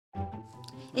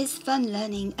It's fun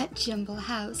learning at Jumble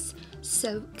House,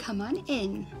 so come on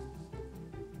in.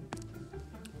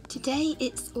 Today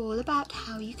it's all about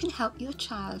how you can help your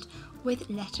child with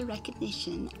letter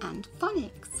recognition and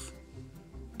phonics.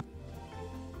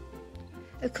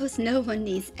 Of course, no one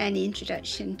needs any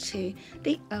introduction to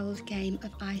the old game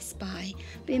of I Spy,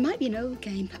 but it might be an old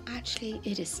game, but actually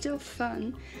it is still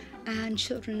fun and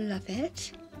children love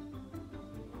it.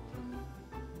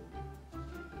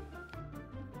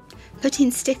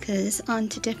 Putting stickers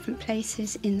onto different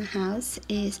places in the house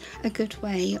is a good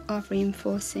way of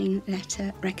reinforcing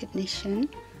letter recognition.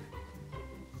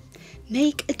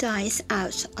 Make a dice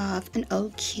out of an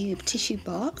old cube tissue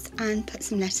box and put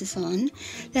some letters on.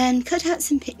 Then cut out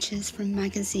some pictures from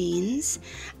magazines,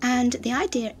 and the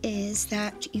idea is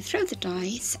that you throw the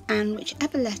dice and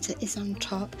whichever letter is on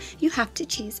top, you have to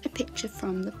choose a picture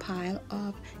from the pile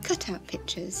of cutout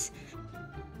pictures.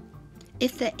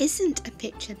 If there isn't a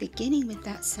picture beginning with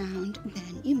that sound,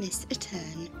 then you miss a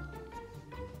turn.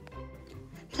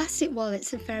 Plastic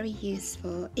wallets are very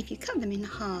useful if you cut them in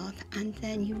half and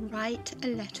then you write a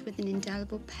letter with an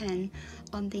indelible pen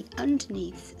on the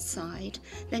underneath side.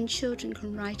 Then children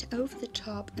can write over the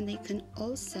top, and they can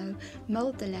also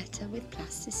mould the letter with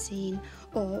plasticine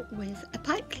or with a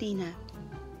pipe cleaner.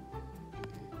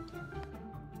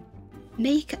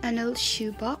 Make an old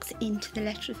shoebox into the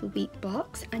letter of the week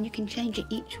box, and you can change it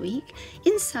each week.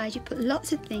 Inside you put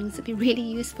lots of things that will be really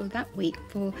useful that week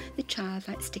for the child,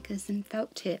 like stickers and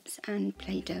felt tips and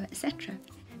Play-Doh, etc.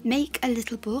 Make a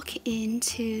little book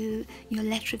into your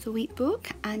letter of the week book,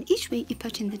 and each week you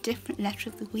put in the different letter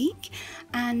of the week,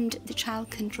 and the child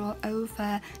can draw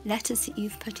over letters that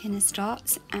you've put in as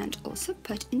dots and also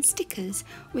put in stickers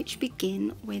which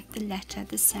begin with the letter,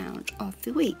 the sound of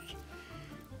the week.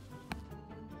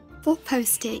 For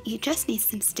post-it, you just need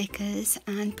some stickers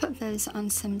and put those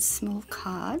on some small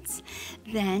cards.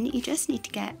 Then you just need to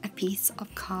get a piece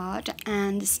of card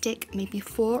and stick maybe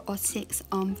 4 or 6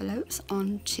 envelopes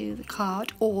onto the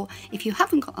card, or if you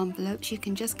haven't got envelopes, you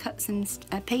can just cut some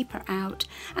paper out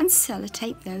and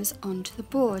sellotape those onto the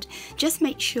board. Just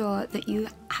make sure that you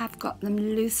have got them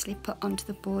loosely put onto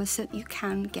the board so that you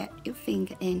can get your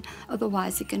finger in,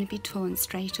 otherwise they're going to be torn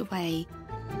straight away.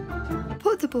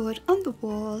 Put the board on the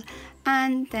wall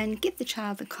and then give the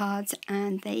child the cards,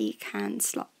 and they can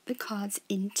slot the cards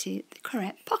into the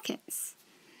correct pockets.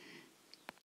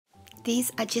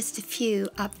 These are just a few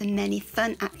of the many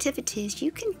fun activities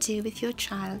you can do with your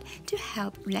child to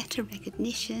help letter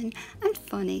recognition and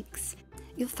phonics.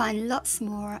 You'll find lots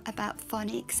more about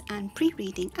phonics and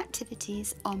pre-reading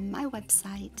activities on my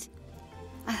website.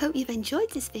 I hope you've enjoyed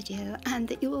this video and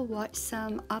that you will watch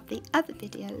some of the other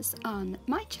videos on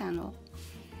my channel.